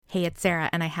Hey, it's Sarah,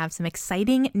 and I have some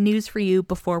exciting news for you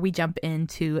before we jump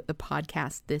into the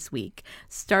podcast this week.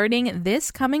 Starting this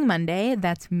coming Monday,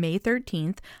 that's May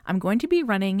 13th, I'm going to be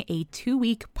running a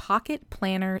 2-week pocket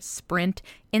planner sprint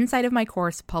inside of my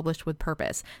course, Published with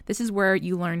Purpose. This is where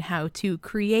you learn how to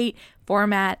create,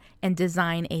 format, and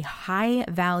design a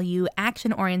high-value,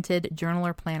 action-oriented journal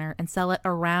or planner and sell it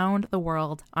around the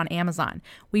world on Amazon.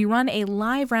 We run a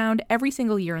live round every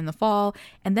single year in the fall,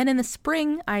 and then in the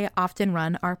spring, I often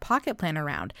run our pocket planner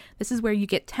round. This is where you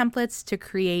get templates to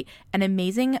create an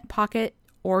amazing pocket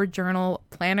or journal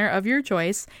planner of your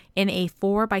choice in a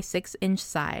 4x6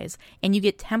 size. And you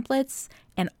get templates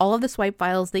and all of the swipe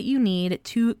files that you need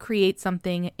to create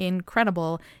something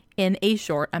incredible in a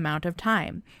short amount of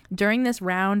time. During this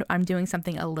round, I'm doing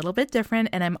something a little bit different,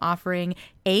 and I'm offering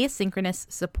asynchronous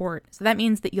support. So that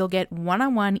means that you'll get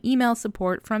one-on-one email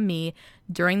support from me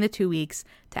during the 2 weeks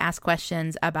to ask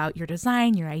questions about your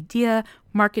design, your idea,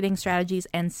 marketing strategies,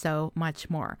 and so much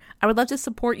more. I would love to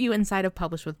support you inside of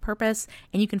Publish with Purpose,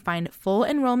 and you can find full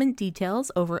enrollment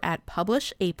details over at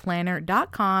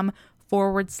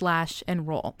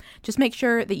publishaplanner.com/enroll. Just make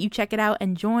sure that you check it out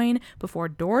and join before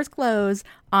doors close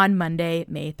on Monday,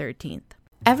 May 13th.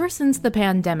 Ever since the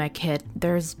pandemic hit,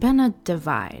 there's been a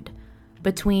divide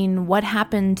between what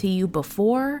happened to you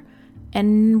before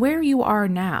and where you are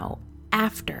now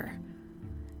after.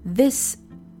 This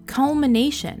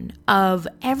culmination of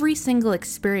every single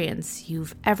experience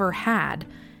you've ever had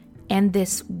and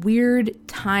this weird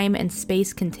time and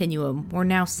space continuum we're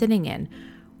now sitting in,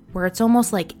 where it's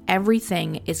almost like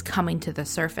everything is coming to the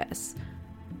surface.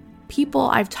 People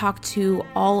I've talked to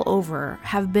all over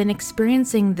have been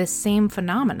experiencing this same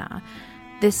phenomena,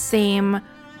 this same,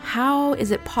 how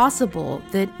is it possible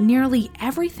that nearly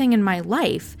everything in my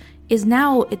life is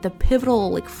now at the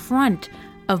pivotal front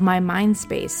of my mind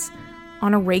space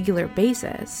on a regular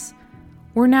basis?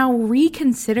 We're now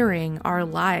reconsidering our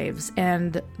lives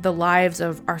and the lives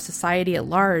of our society at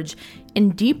large in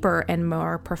deeper and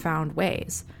more profound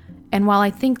ways. And while I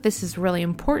think this is really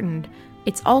important,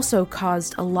 it's also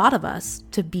caused a lot of us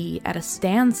to be at a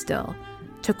standstill,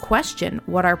 to question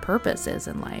what our purpose is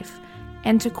in life,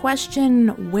 and to question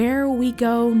where we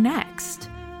go next.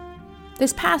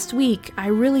 This past week, I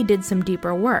really did some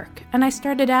deeper work, and I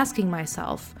started asking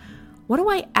myself, what do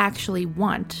I actually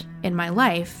want in my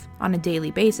life on a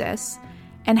daily basis,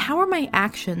 and how are my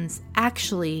actions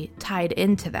actually tied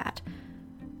into that?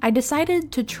 I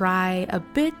decided to try a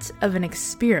bit of an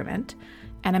experiment,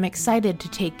 and I'm excited to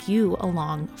take you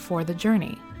along for the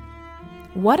journey.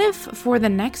 What if for the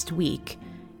next week,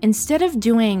 instead of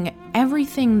doing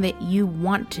everything that you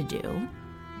want to do,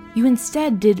 you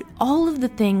instead did all of the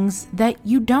things that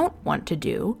you don't want to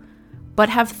do, but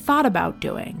have thought about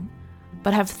doing,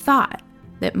 but have thought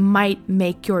that might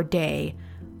make your day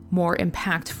more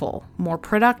impactful, more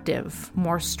productive,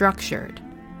 more structured?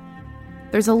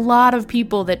 There's a lot of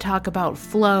people that talk about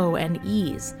flow and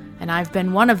ease, and I've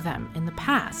been one of them in the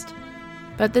past.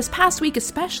 But this past week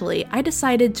especially, I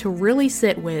decided to really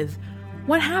sit with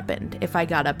what happened if I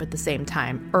got up at the same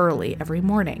time early every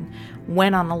morning,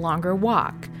 went on a longer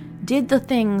walk, did the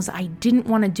things I didn't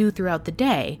want to do throughout the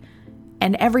day,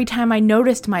 and every time I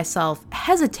noticed myself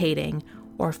hesitating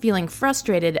or feeling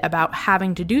frustrated about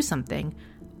having to do something,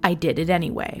 I did it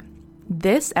anyway.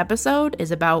 This episode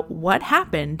is about what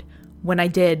happened when I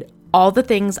did all the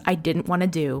things I didn't want to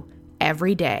do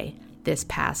every day this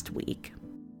past week.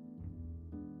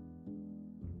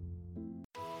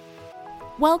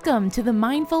 Welcome to the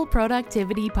Mindful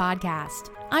Productivity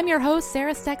Podcast. I'm your host,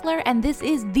 Sarah Steckler, and this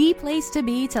is the place to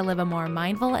be to live a more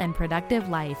mindful and productive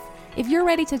life. If you're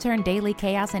ready to turn daily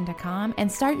chaos into calm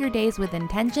and start your days with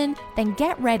intention, then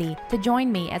get ready to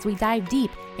join me as we dive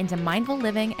deep into mindful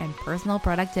living and personal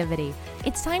productivity.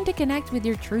 It's time to connect with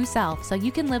your true self so you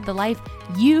can live the life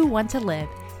you want to live.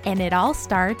 And it all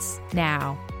starts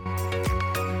now.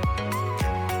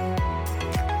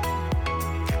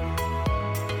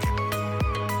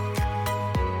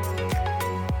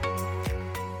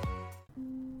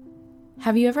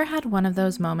 Have you ever had one of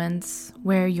those moments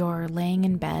where you're laying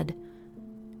in bed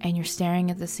and you're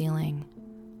staring at the ceiling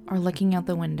or looking out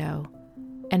the window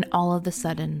and all of a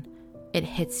sudden it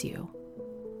hits you?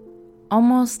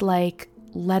 Almost like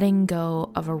letting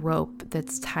go of a rope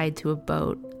that's tied to a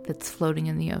boat that's floating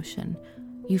in the ocean.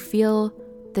 You feel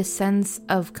this sense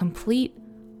of complete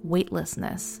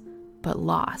weightlessness, but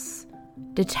loss,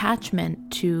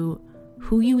 detachment to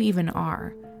who you even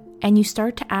are, and you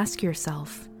start to ask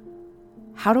yourself,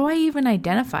 how do I even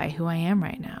identify who I am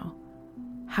right now?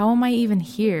 How am I even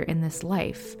here in this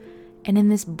life? And in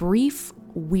this brief,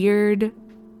 weird,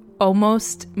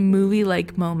 almost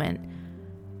movie-like moment,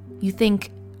 you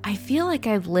think, I feel like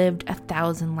I've lived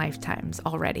 1,000 lifetimes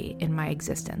already in my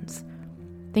existence.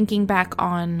 Thinking back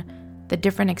on the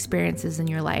different experiences in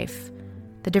your life,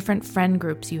 the different friend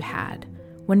groups you had,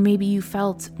 when maybe you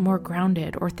felt more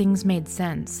grounded or things made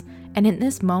sense. And in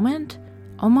this moment,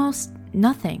 almost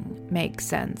nothing makes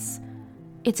sense.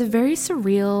 It's a very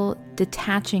surreal,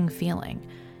 detaching feeling.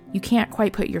 You can't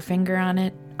quite put your finger on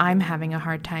it. I'm having a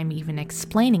hard time even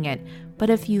explaining it,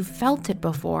 but if you've felt it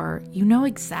before, you know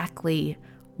exactly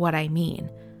what I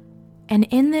mean. And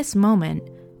in this moment,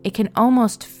 it can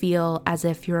almost feel as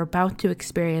if you're about to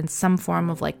experience some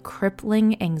form of like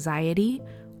crippling anxiety,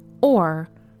 or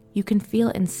you can feel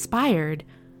inspired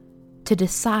to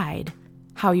decide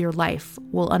how your life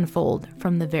will unfold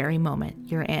from the very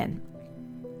moment you're in.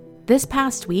 This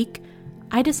past week,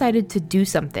 I decided to do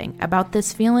something about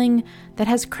this feeling that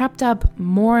has crept up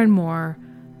more and more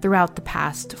throughout the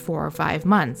past 4 or 5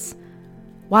 months.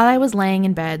 While I was laying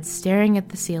in bed, staring at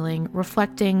the ceiling,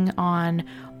 reflecting on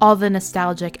all the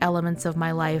nostalgic elements of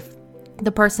my life,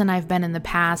 the person I've been in the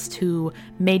past who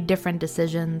made different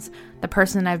decisions, the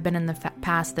person I've been in the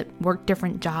past that worked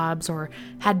different jobs or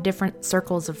had different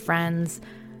circles of friends,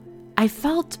 I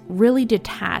felt really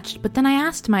detached. But then I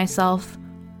asked myself,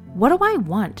 what do I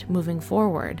want moving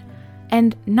forward?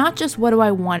 And not just what do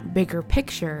I want bigger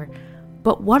picture,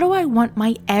 but what do I want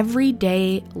my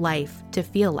everyday life to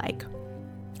feel like?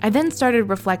 I then started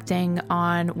reflecting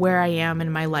on where I am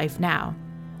in my life now.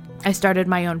 I started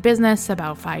my own business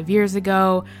about 5 years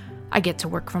ago. I get to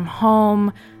work from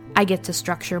home. I get to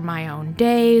structure my own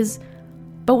days.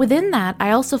 But within that,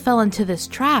 I also fell into this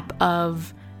trap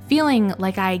of feeling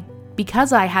like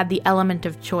because I had the element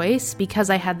of choice,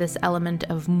 because I had this element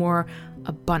of more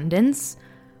abundance,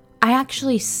 I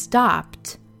actually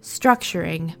stopped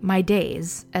structuring my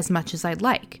days as much as I'd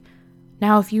like.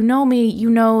 Now, if you know me, you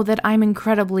know that I'm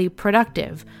incredibly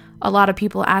productive. A lot of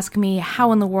people ask me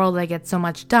how in the world I get so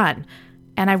much done,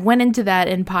 and I've went into that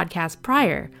in podcasts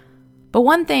prior. But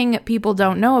one thing people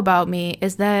don't know about me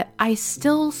is that I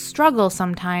still struggle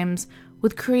sometimes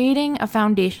with creating a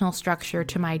foundational structure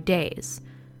to my days.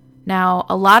 Now,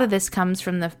 a lot of this comes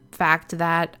from the fact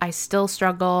that I still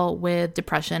struggle with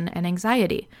depression and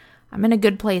anxiety. I'm in a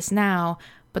good place now,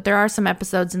 but there are some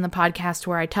episodes in the podcast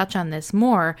where I touch on this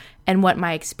more and what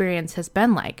my experience has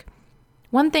been like.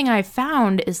 One thing I've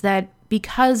found is that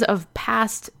because of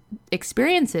past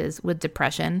experiences with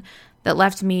depression that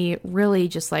left me really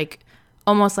just like,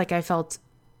 almost like I felt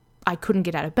I couldn't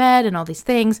get out of bed and all these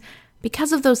things,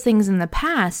 because of those things in the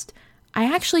past, I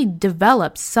actually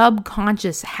developed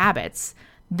subconscious habits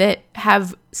that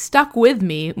have stuck with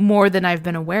me more than I've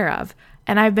been aware of.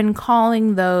 And I've been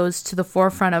calling those to the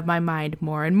forefront of my mind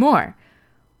more and more.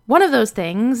 One of those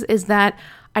things is that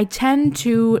I tend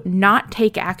to not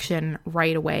take action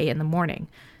right away in the morning.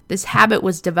 This habit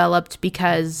was developed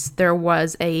because there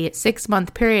was a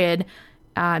 6-month period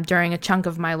during a chunk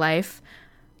of my life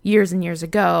years and years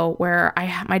ago where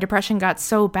my depression got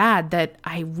so bad that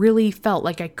I really felt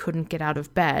like I couldn't get out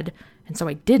of bed, and so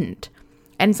I didn't.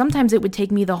 And sometimes it would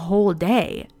take me the whole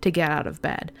day to get out of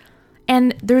bed.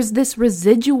 And there's this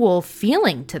residual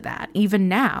feeling to that even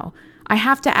now. I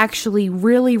have to actually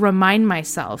really remind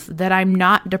myself that I'm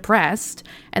not depressed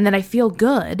and that I feel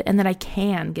good and that I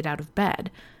can get out of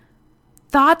bed.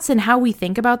 Thoughts and how we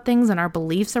think about things and our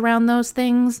beliefs around those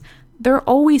things, they're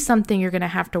always something you're going to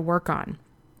have to work on.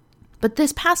 But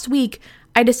this past week,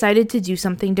 I decided to do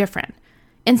something different.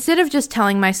 Instead of just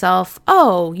telling myself,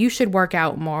 oh, you should work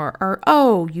out more, or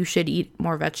oh, you should eat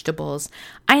more vegetables,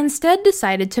 I instead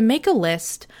decided to make a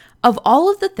list of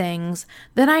all of the things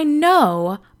that I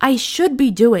know I should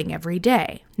be doing every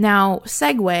day. Now,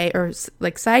 segue or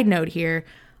like side note here,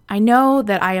 I know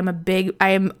that I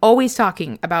am always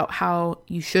talking about how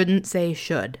you shouldn't say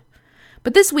should.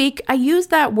 But this week, I used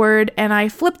that word and I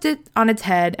flipped it on its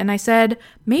head and I said,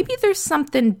 maybe there's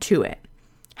something to it.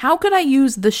 How could I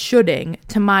use the shoulding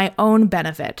to my own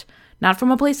benefit? Not from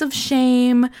a place of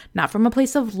shame, not from a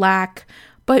place of lack,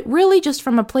 but really just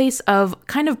from a place of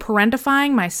kind of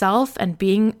parentifying myself and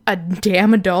being a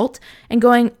damn adult and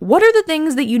going, what are the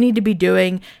things that you need to be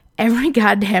doing every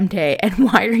goddamn day and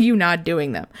why are you not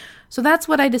doing them? So that's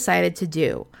what I decided to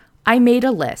do. I made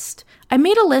a list. I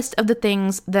made a list of the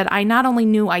things that I not only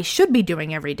knew I should be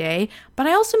doing every day, but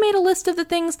I also made a list of the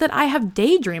things that I have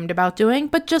daydreamed about doing,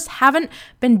 but just haven't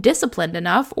been disciplined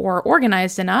enough or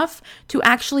organized enough to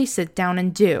actually sit down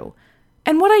and do.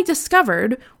 And what I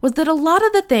discovered was that a lot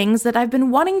of the things that I've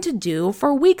been wanting to do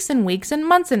for weeks and weeks and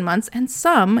months and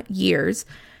some years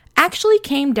actually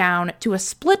came down to a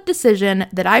split decision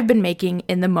that I've been making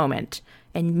in the moment.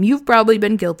 and you've probably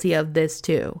been guilty of this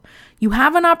too. You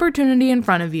have an opportunity in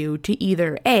front of you to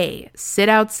either A, sit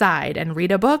outside and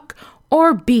read a book,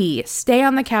 or B, stay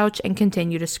on the couch and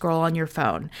continue to scroll on your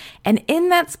phone. And in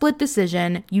that split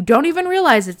decision, you don't even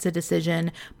realize it's a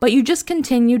decision, but you just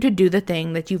continue to do the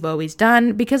thing that you've always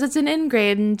done because it's an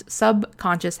ingrained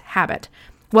subconscious habit.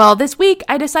 Well, this week,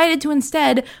 I decided to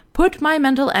instead put my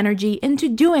mental energy into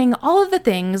doing all of the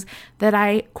things that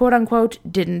I, quote unquote,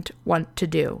 didn't want to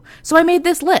do. So I made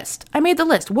this list.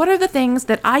 What are the things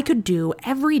that I could do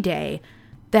every day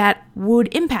that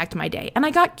would impact my day? And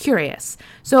I got curious.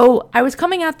 So I was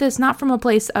coming at this not from a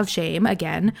place of shame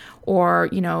again, or,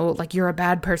 like you're a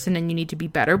bad person and you need to be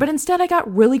better, but instead I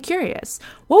got really curious.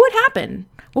 What would happen?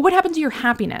 What would happen to your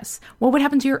happiness? What would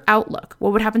happen to your outlook?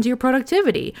 What would happen to your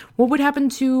productivity? What would happen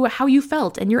to how you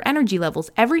felt and your energy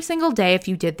levels every single day if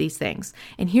you did these things?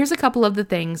 And here's a couple of the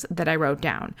things that I wrote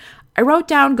down. I wrote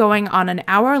down going on an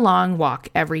hour-long walk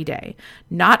every day,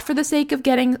 not for the sake of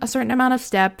getting a certain amount of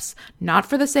steps, not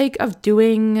for the sake of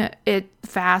doing it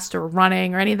fast or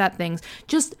running or any of that things.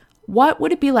 Just what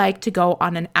would it be like to go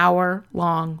on an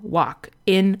hour-long walk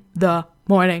in the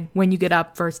morning when you get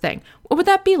up first thing? What would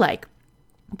that be like?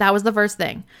 That was the first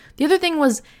thing. The other thing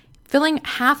was filling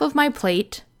half of my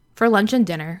plate for lunch and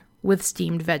dinner with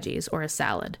steamed veggies or a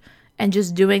salad, and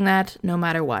just doing that no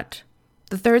matter what.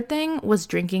 The third thing was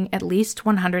drinking at least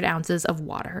 100 ounces of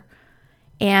water.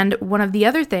 And one of the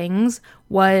other things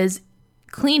was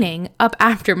cleaning up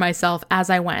after myself as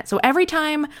I went. So every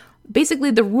time,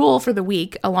 basically the rule for the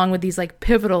week, along with these like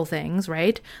pivotal things,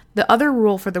 right? The other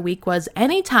rule for the week was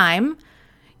anytime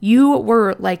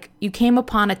you came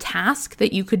upon a task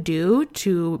that you could do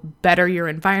to better your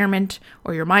environment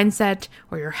or your mindset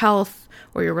or your health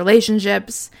or your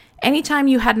relationships, anytime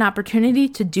you had an opportunity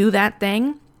to do that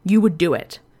thing, you would do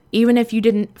it, even if you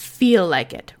didn't feel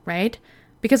like it, right?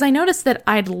 Because I noticed that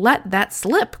I'd let that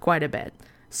slip quite a bit.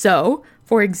 So,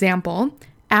 for example,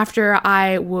 after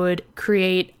I would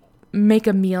make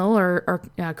a meal or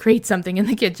create something in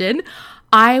the kitchen,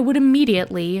 I would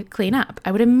immediately clean up.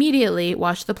 I would immediately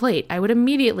wash the plate. I would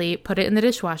immediately put it in the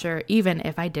dishwasher, even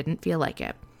if I didn't feel like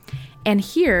it. And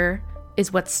here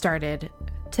is what started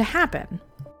to happen.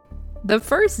 The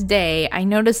first day, I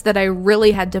noticed that I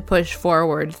really had to push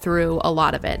forward through a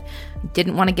lot of it.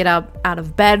 Didn't want to get up out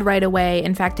of bed right away.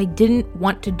 In fact, I didn't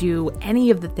want to do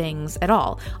any of the things at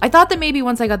all. I thought that maybe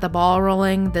once I got the ball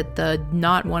rolling, that the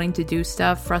not wanting to do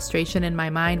stuff, frustration in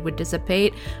my mind would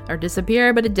dissipate or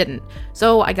disappear, but it didn't.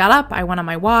 So I got up, I went on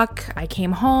my walk, I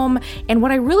came home, and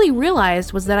what I really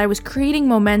realized was that I was creating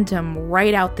momentum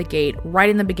right out the gate, right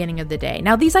in the beginning of the day.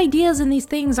 Now, these ideas and these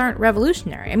things aren't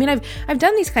revolutionary. I mean, I've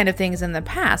done these kind of things in the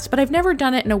past, but I've never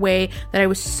done it in a way that I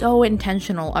was so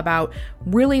intentional about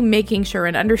really making sure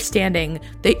and understanding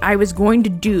that I was going to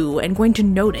do and going to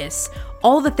notice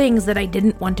all the things that I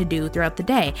didn't want to do throughout the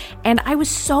day. And I was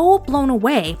so blown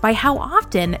away by how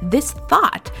often this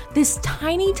thought, this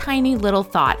tiny, tiny little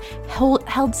thought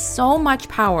held so much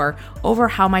power over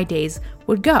how my days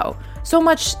would go. So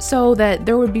much so that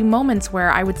there would be moments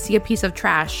where I would see a piece of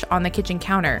trash on the kitchen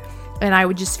counter and I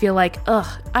would just feel like,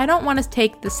 I don't want to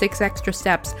take the 6 extra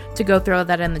steps to go throw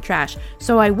that in the trash.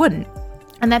 So I wouldn't.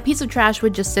 And that piece of trash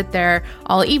would just sit there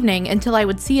all evening until I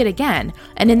would see it again.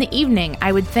 And in the evening,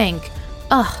 I would think,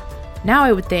 now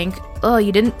I would think,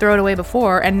 you didn't throw it away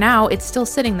before, and now it's still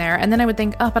sitting there. And then I would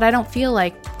think, but I don't feel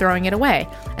like throwing it away.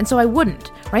 And so I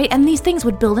wouldn't, right? And these things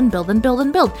would build and build and build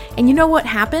and build. And you know what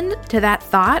happened to that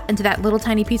thought and to that little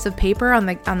tiny piece of paper on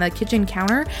the kitchen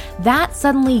counter? That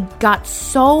suddenly got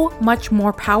so much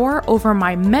more power over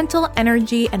my mental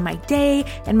energy and my day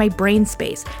and my brain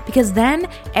space. Because then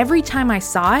every time I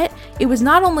saw it, it was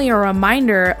not only a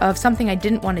reminder of something I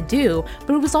didn't want to do,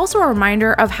 but it was also a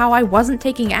reminder of how I wasn't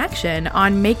taking action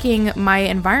on making my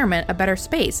environment a better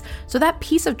space. So that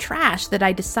piece of trash that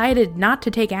I decided not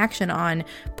to take action on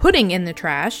putting in the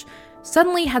trash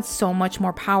suddenly had so much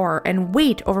more power and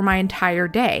weight over my entire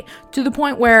day, to the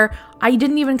point where I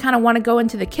didn't even kind of want to go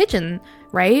into the kitchen,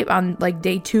 right, on like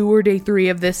day 2 or day 3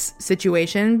 of this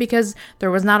situation, because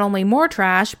there was not only more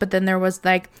trash, but then there was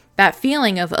like that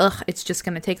feeling of, it's just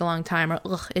going to take a long time, or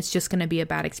it's just going to be a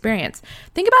bad experience.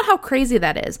 Think about how crazy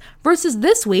that is versus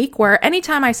this week, where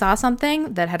anytime I saw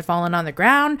something that had fallen on the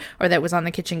ground or that was on the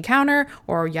kitchen counter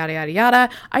or yada, yada, yada,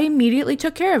 I immediately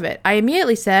took care of it. I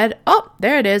immediately said,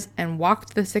 there it is, and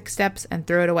walked the 6 steps and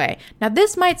threw it away. Now,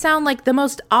 this might sound like the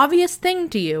most obvious thing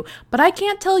to you, but I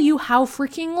can't tell you how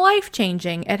freaking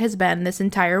life-changing it has been this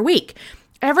entire week.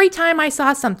 Every time I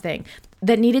saw something,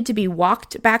 that needed to be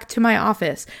walked back to my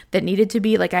office, that needed to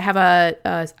be like, I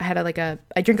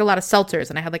drink a lot of seltzers,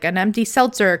 and I had like an empty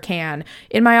seltzer can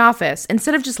in my office.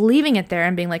 Instead of just leaving it there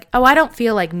and being like, oh, I don't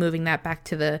feel like moving that back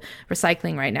to the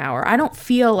recycling right now, or I don't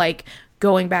feel like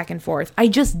going back and forth, I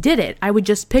just did it. I would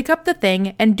just pick up the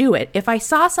thing and do it. If I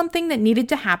saw something that needed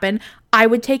to happen, I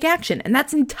would take action. And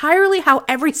that's entirely how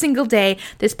every single day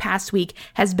this past week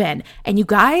has been. And you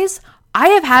guys, I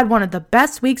have had one of the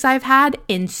best weeks I've had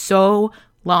in so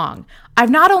long. I've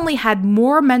not only had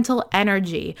more mental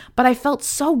energy, but I felt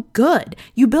so good.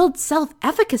 You build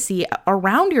self-efficacy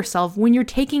around yourself when you're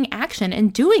taking action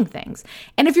and doing things.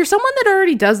 And if you're someone that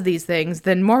already does these things,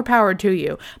 then more power to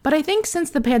you. But I think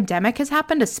since the pandemic has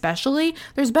happened especially,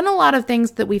 there's been a lot of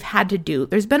things that we've had to do.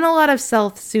 There's been a lot of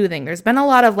self-soothing. There's been a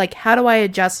lot of like, how do I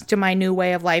adjust to my new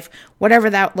way of life, whatever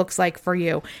that looks like for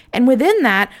you. And within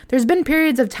that, there's been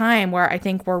periods of time where I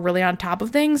think we're really on top of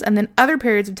things, and then other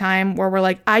periods of time where we're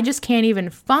like, I just can't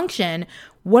even function.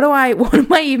 What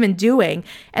am I even doing?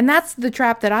 And that's the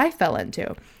trap that I fell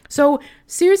into. So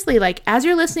seriously, like, as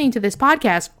you're listening to this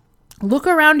podcast, look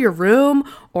around your room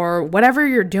or whatever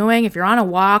you're doing. If you're on a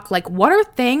walk, like, what are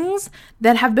things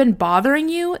that have been bothering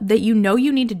you that you know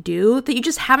you need to do that you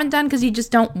just haven't done because you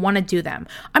just don't want to do them?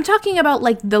 I'm talking about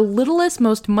like the littlest,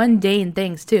 most mundane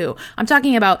things too. I'm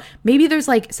talking about maybe there's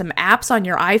like some apps on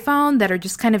your iPhone that are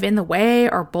just kind of in the way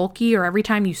or bulky, or every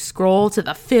time you scroll to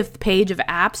the 5th page of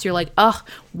apps, you're like, ugh,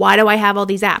 why do I have all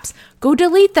these apps? Go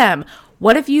delete them.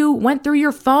 What if you went through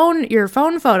your phone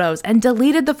photos and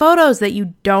deleted the photos that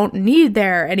you don't need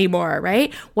there anymore,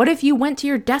 right? What if you went to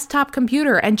your desktop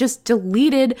computer and just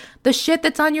deleted the shit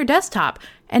that's on your desktop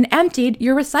and emptied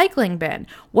your recycling bin?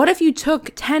 What if you took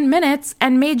 10 minutes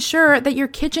and made sure that your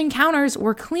kitchen counters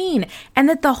were clean and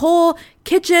that the whole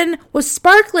kitchen was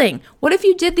sparkling? What if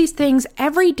you did these things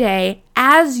every day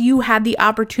as you had the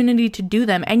opportunity to do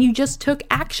them and you just took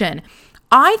action?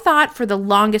 I thought for the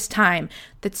longest time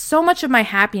that so much of my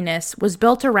happiness was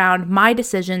built around my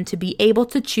decision to be able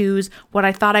to choose what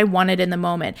I thought I wanted in the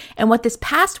moment. And what this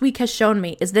past week has shown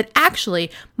me is that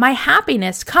actually my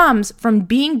happiness comes from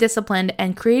being disciplined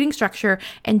and creating structure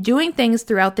and doing things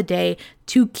throughout the day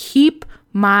to keep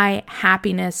my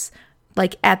happiness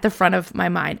like at the front of my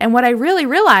mind. And what I really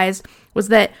realized was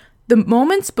that the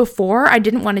moments before I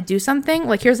didn't want to do something,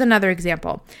 like here's another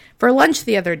example. For lunch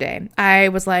the other day, I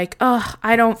was like, oh,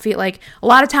 I don't feel like, a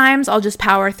lot of times I'll just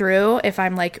power through. If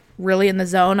I'm like really in the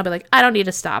zone, I'll be like, I don't need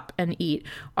to stop and eat.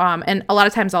 And a lot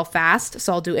of times I'll fast.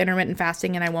 So I'll do intermittent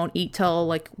fasting and I won't eat till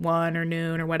like 1 or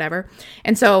noon or whatever.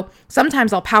 And so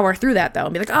sometimes I'll power through that though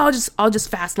and be like, oh, I'll just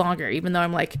fast longer, even though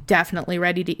I'm like definitely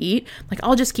ready to eat. Like,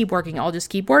 I'll just keep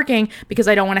working because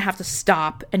I don't want to have to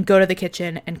stop and go to the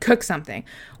kitchen and cook something.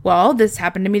 Well, this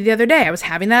happened to me the other day. I was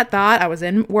having that thought. I was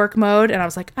in work mode and I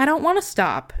was like, I don't want to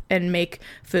stop and make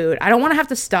food. I don't want to have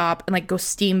to stop and like go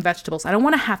steam vegetables. I don't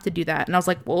want to have to do that. And I was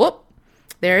like, well, whoop,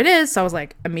 there it is. So I was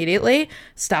like, immediately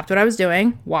stopped what I was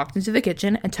doing, walked into the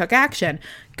kitchen and took action.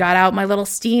 Got out my little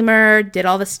steamer, did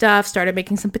all the stuff, started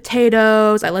making some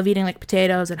potatoes. I love eating like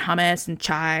potatoes and hummus and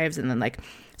chives and then like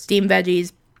steamed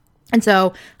veggies. And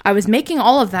so I was making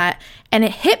all of that, and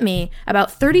it hit me about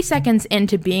 30 seconds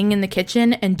into being in the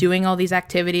kitchen and doing all these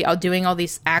doing all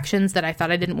these actions that I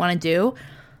thought I didn't want to do,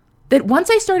 that once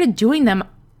I started doing them,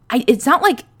 it's not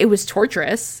like it was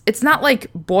torturous. It's not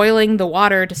like boiling the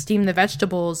water to steam the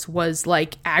vegetables was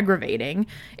like aggravating.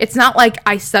 It's not like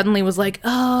I suddenly was like,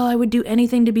 oh, I would do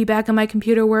anything to be back on my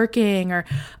computer working, or,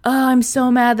 oh, I'm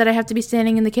so mad that I have to be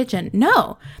standing in the kitchen.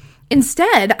 No.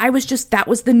 Instead, that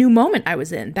was the new moment I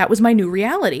was in. That was my new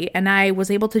reality. And I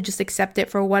was able to just accept it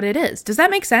for what it is. Does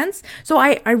that make sense? So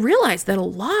I realized that a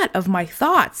lot of my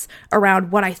thoughts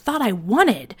around what I thought I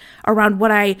wanted, around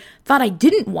what I thought I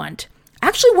didn't want,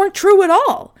 actually weren't true at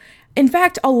all. In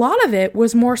fact, a lot of it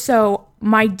was more so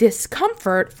my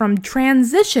discomfort from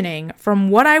transitioning from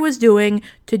what I was doing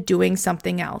to doing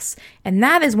something else. And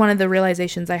that is one of the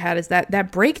realizations I had, is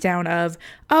that breakdown of,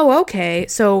 oh, okay,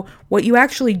 so what you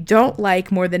actually don't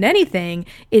like more than anything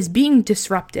is being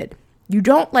disrupted. You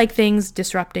don't like things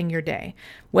disrupting your day,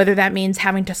 whether that means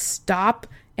having to stop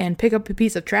and pick up a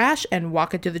piece of trash and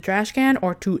walk it to the trash can,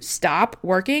 or to stop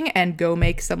working and go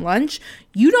make some lunch.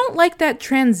 You don't like that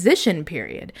transition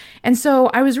period. And so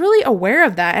I was really aware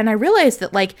of that. And I realized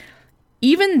that like,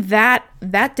 even that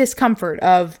discomfort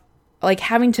of like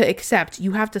having to accept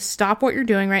you have to stop what you're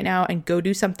doing right now and go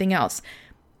do something else,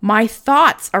 my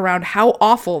thoughts around how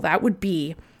awful that would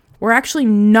be were actually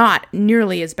not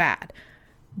nearly as bad.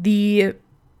 The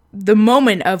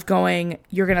moment of going,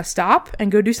 you're going to stop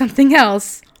and go do something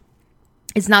else,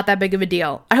 It's not that big of a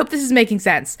deal. I hope this is making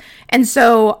sense. And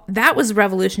so that was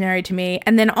revolutionary to me.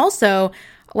 And then also,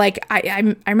 like,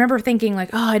 I remember thinking like,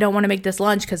 oh, I don't want to make this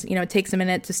lunch because, it takes a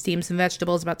minute to steam some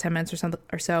vegetables, about 10 minutes or something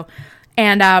or so.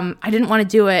 And I didn't want to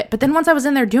do it. But then once I was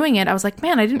in there doing it, I was like,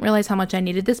 man, I didn't realize how much I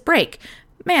needed this break.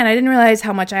 Man, I didn't realize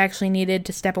how much I actually needed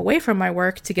to step away from my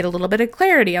work to get a little bit of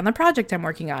clarity on the project I'm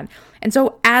working on. And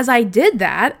so as I did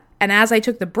that, and as I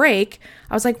took the break,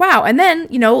 I was like, wow. And then,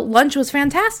 lunch was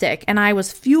fantastic and I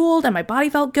was fueled and my body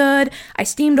felt good. I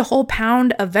steamed a whole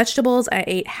pound of vegetables. I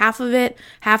ate half of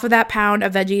that pound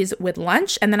of veggies with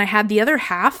lunch. And then I had the other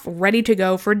half ready to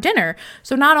go for dinner.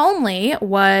 So not only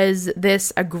was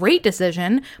this a great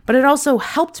decision, but it also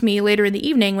helped me later in the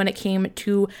evening when it came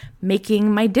to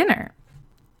making my dinner.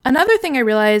 Another thing I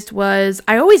realized was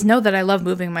I always know that I love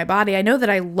moving my body. I know that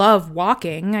I love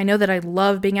walking. I know that I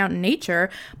love being out in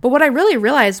nature. But what I really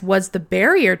realized was the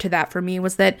barrier to that for me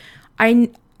was that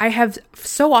I have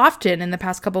so often in the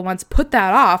past couple of months put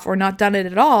that off or not done it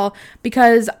at all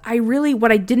because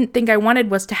what I didn't think I wanted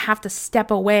was to have to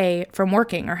step away from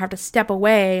working or have to step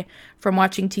away from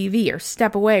watching TV or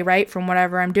step away, right, from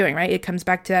whatever I'm doing, right? It comes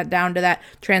back to that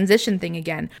transition thing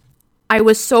again. I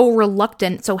was so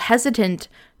reluctant, so hesitant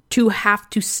to have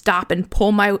to stop and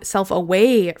pull myself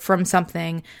away from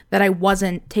something that I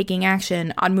wasn't taking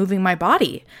action on moving my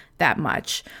body that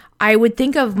much. I would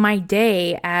think of my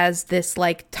day as this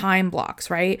like time blocks,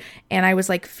 right? And I was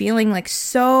like feeling like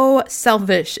so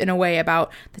selfish in a way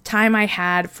about the time I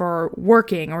had for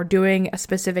working or doing a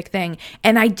specific thing.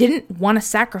 And I didn't want to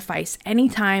sacrifice any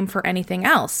time for anything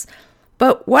else.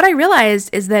 But what I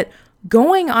realized is that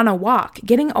going on a walk,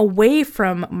 getting away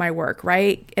from my work,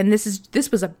 right? And this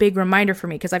was a big reminder for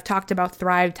me because I've talked about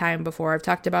Thrive Time before. I've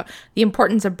talked about the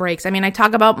importance of breaks. I mean, I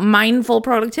talk about mindful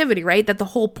productivity, right? That the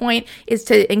whole point is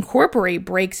to incorporate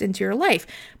breaks into your life.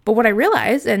 But what I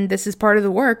realized, and this is part of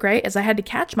the work, right, is I had to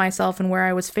catch myself and where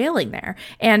I was failing there.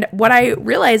 And what I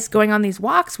realized going on these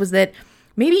walks was that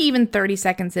maybe even 30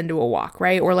 seconds into a walk,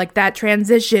 right? Or like that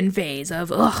transition phase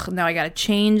of, now I got to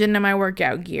change into my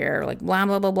workout gear, like blah,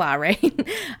 blah, blah, blah, right?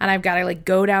 And I've got to like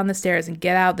go down the stairs and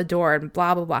get out the door and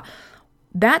blah, blah, blah.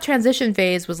 That transition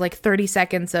phase was like 30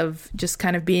 seconds of just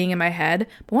kind of being in my head.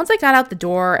 But once I got out the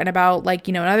door and about like,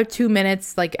 another 2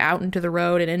 minutes, like out into the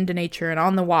road and into nature and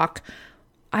on the walk,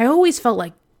 I always felt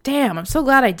like, damn, I'm so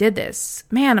glad I did this.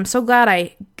 Man, I'm so glad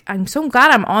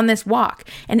I'm on this walk.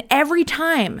 And every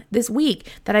time this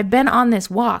week that I've been on this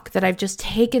walk, that I've just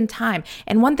taken time.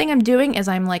 And one thing I'm doing is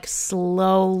I'm like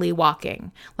slowly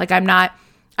walking. Like I'm not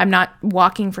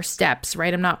walking for steps,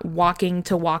 right? I'm not walking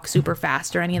to walk super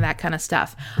fast or any of that kind of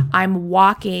stuff. I'm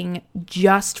walking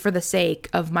just for the sake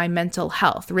of my mental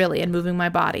health, really, and moving my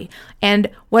body. And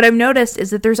what I've noticed is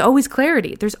that there's always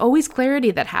clarity. There's always clarity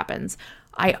that happens.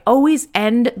 I always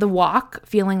end the walk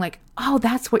feeling like, oh,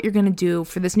 that's what you're going to do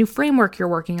for this new framework you're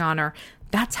working on, or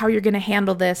that's how you're going to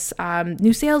handle this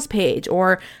new sales page,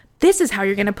 or this is how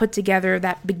you're going to put together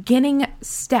that beginning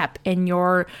step in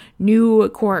your new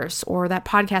course or that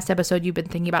podcast episode you've been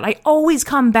thinking about. I always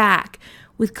come back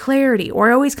with clarity, or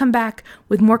I always come back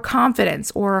with more confidence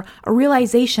or a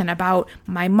realization about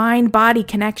my mind-body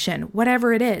connection,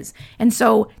 whatever it is. And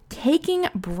so taking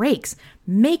breaks,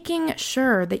 making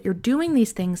sure that you're doing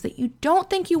these things that you don't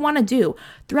think you want to do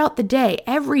throughout the day,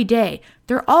 every day,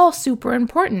 they're all super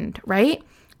important, right?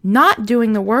 Not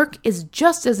doing the work is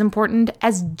just as important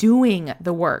as doing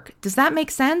the work. Does that make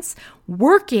sense?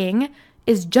 Working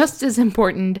is just as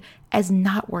important as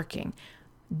not working.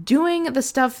 Doing the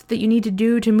stuff that you need to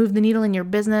do to move the needle in your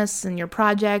business and your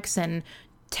projects and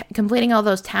completing all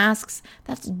those tasks,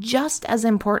 that's just as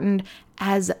important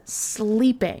as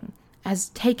sleeping, as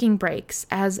taking breaks,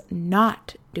 as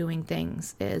not doing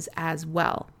things is as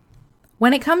well.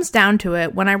 When it comes down to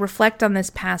it, when I reflect on this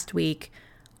past week,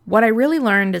 what I really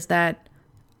learned is that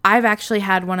I've actually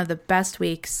had one of the best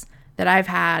weeks that I've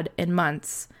had in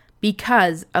months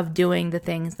because of doing the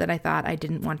things that I thought I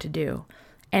didn't want to do.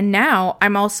 And now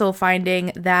I'm also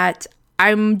finding that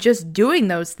I'm just doing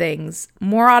those things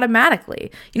more automatically.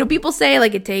 People say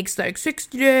like it takes like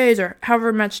 60 days or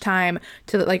however much time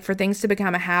to like for things to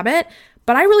become a habit.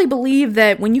 But I really believe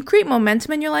that when you create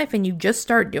momentum in your life and you just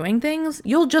start doing things,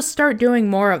 you'll just start doing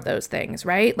more of those things,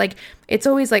 right? Like it's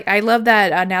always like, I love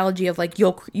that analogy of like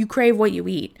you crave what you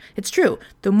eat. It's true.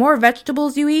 The more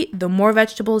vegetables you eat, the more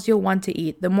vegetables you'll want to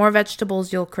eat, the more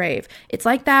vegetables you'll crave. It's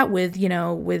like that with,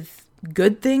 with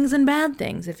good things and bad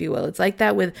things, if you will. It's like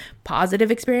that with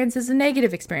positive experiences and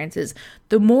negative experiences.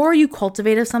 The more you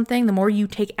cultivate of something, the more you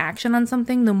take action on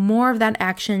something, the more of that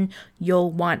action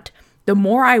you'll want. The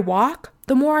more I walk,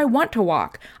 the more I want to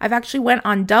walk. I've actually went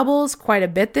on doubles quite a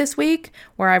bit this week,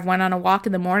 where I've went on a walk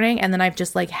in the morning and then I've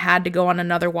just like had to go on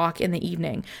another walk in the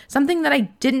evening. Something that I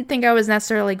didn't think I was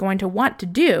necessarily going to want to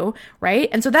do, right?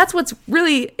 And so that's what's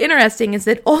really interesting, is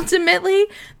that ultimately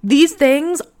these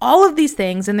things, all of these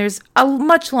things, and there's a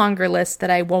much longer list that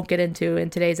I won't get into in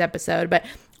today's episode, but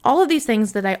all of these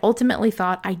things that I ultimately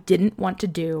thought I didn't want to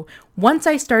do, once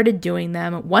I started doing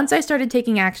them, once I started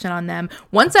taking action on them,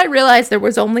 once I realized there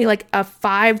was only like a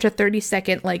 5 to 30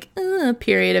 second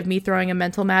period of me throwing a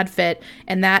mental mad fit,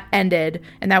 and that ended,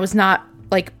 and that was not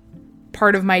like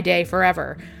part of my day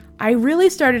forever, I really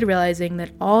started realizing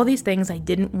that all these things I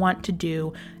didn't want to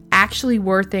do actually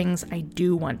were things I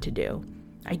do want to do.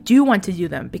 I do want to do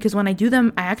them because when I do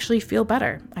them, I actually feel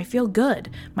better. I feel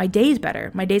good. My day's better.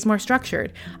 My day's more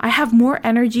structured. I have more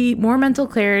energy, more mental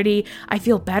clarity. I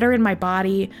feel better in my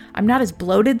body. I'm not as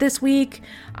bloated this week.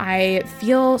 I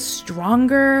feel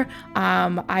stronger.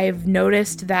 I've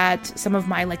noticed that some of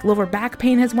my lower back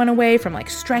pain has went away from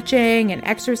stretching and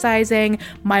exercising.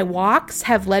 My walks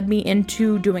have led me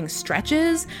into doing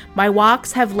stretches. My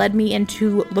walks have led me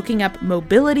into looking up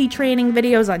mobility training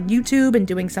videos on YouTube and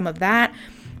doing some of that.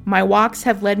 My walks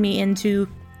have led me into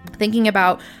thinking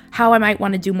about how I might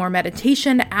want to do more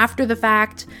meditation after the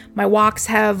fact. My walks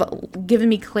have given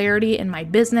me clarity in my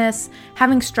business.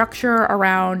 Having structure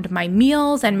around my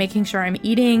meals and making sure I'm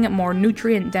eating more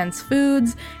nutrient-dense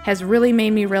foods has really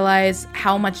made me realize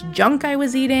how much junk I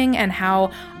was eating and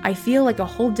how I feel like a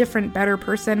whole different, better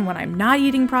person when I'm not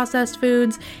eating processed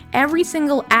foods. Every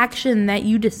single action that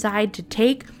you decide to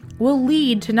take will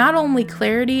lead to not only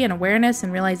clarity and awareness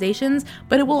and realizations,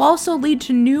 but it will also lead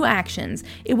to new actions.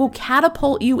 It will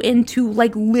catapult you into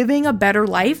living a better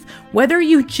life, whether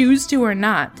you choose to or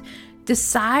not.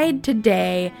 Decide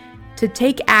today to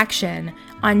take action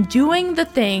on doing the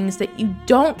things that you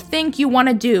don't think you want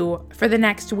to do for the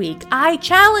next week. I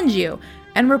challenge you,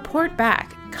 and report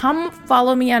back. Come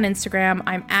follow me on Instagram.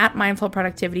 I'm at Mindful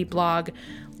Productivity Blog.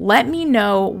 Let me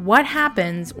know what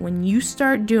happens when you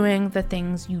start doing the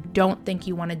things you don't think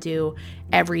you want to do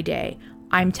every day.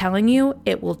 I'm telling you,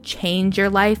 it will change your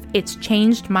life. It's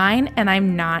changed mine, and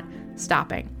I'm not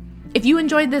stopping. If you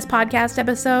enjoyed this podcast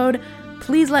episode,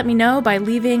 please let me know by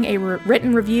leaving a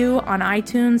written review on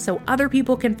iTunes so other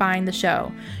people can find the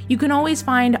show. You can always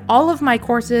find all of my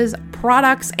courses,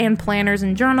 products, and planners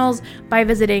and journals by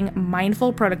visiting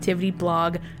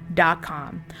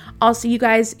mindfulproductivityblog.com. I'll see you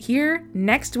guys here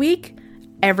next week,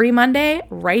 every Monday,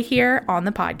 right here on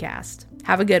the podcast.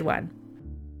 Have a good one.